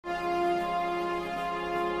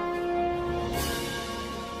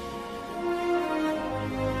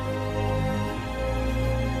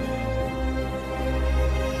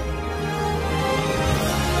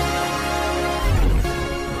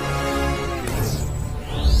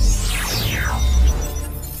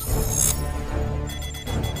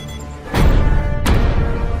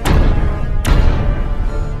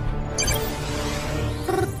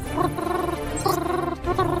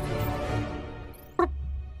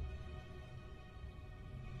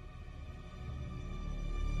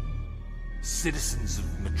citizens of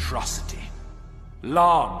Metrocity.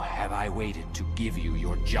 Long have I waited to give you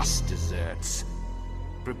your just deserts.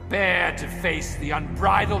 Prepare to face the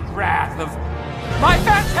unbridled wrath of my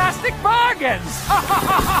fantastic bargains!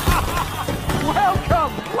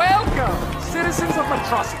 Welcome, welcome, citizens of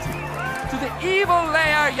Metrocity, to the Evil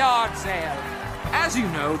Lair yard sale. As you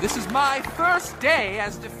know, this is my first day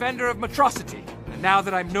as Defender of Metrocity. And now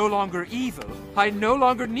that I'm no longer evil, I no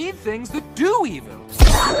longer need things that do evil.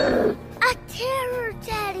 A terror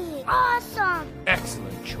teddy! Awesome!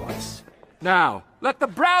 Excellent choice. Now, let the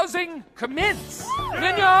browsing commence.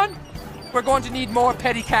 Mignon, we're going to need more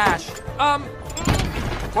petty cash.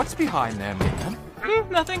 What's behind there, Mignon?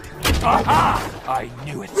 Nothing. Aha! I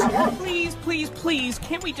knew it. Please, please, please,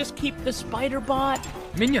 can't we just keep the spider bot?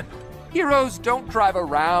 Minion, heroes don't drive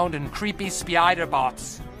around in creepy spider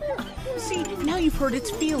bots. See, now you've hurt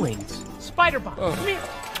its feelings. Spider bot, come here.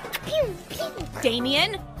 Pew, pew.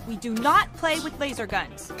 Damien, we do not play with laser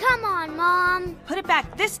guns. Come on, Mom. Put it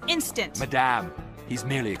back this instant. Madame, he's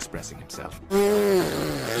merely expressing himself.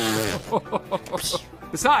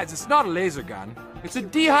 Besides, it's not a laser gun. It's a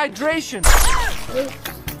dehydration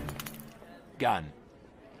gun.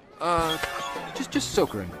 Just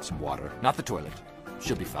soak her in some water, not the toilet.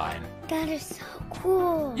 She'll be fine. That is so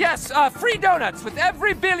cool. Yes, free donuts with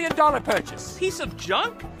every $1 billion purchase. Piece of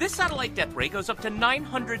junk? This satellite death ray goes up to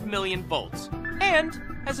 900 million volts and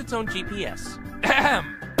has its own GPS.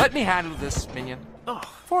 Ahem. Let me handle this, Minion. Oh.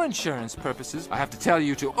 For insurance purposes, I have to tell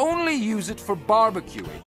you to only use it for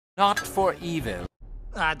barbecuing, not for evil.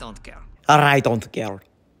 I don't care. I don't care.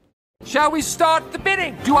 Shall we start the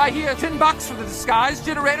bidding? Do I hear $10 for the disguise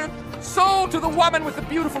generator? Sold to the woman with the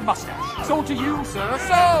beautiful mustache. Sold to you, sir.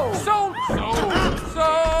 Sold.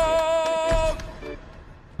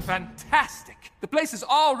 Fantastic. The place is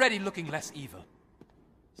already looking less evil.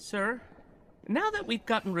 Sir, now that we've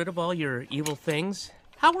gotten rid of all your evil things,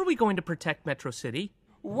 how are we going to protect Metro City?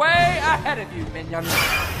 Way ahead of you, Minion.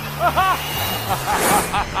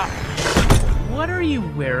 What are you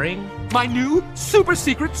wearing? My new super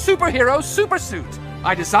secret superhero super suit.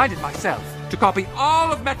 I designed it myself to copy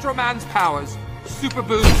all of Metro Man's powers. Super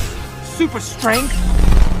boost, super strength,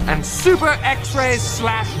 and super x-rays /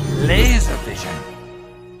 laser vision.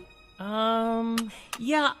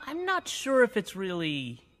 Yeah, I'm not sure if it's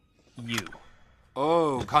really you.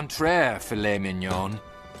 Au contraire, filet mignon.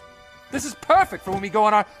 This is perfect for when we go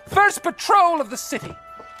on our first patrol of the city.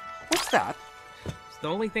 What's that? It's the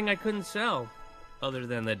only thing I couldn't sell, other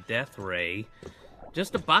than the death ray.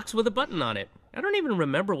 Just a box with a button on it. I don't even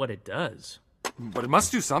remember what it does. But it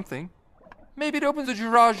must do something. Maybe it opens a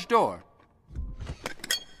garage door.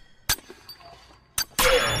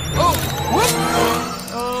 Oh! Whoop!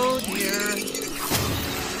 Oh dear.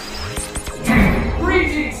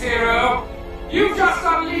 Greetings, hero! You've just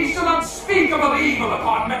unleashed an unspeakable evil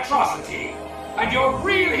upon Metrocity, and you're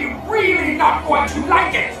really, really not going to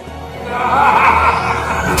like it!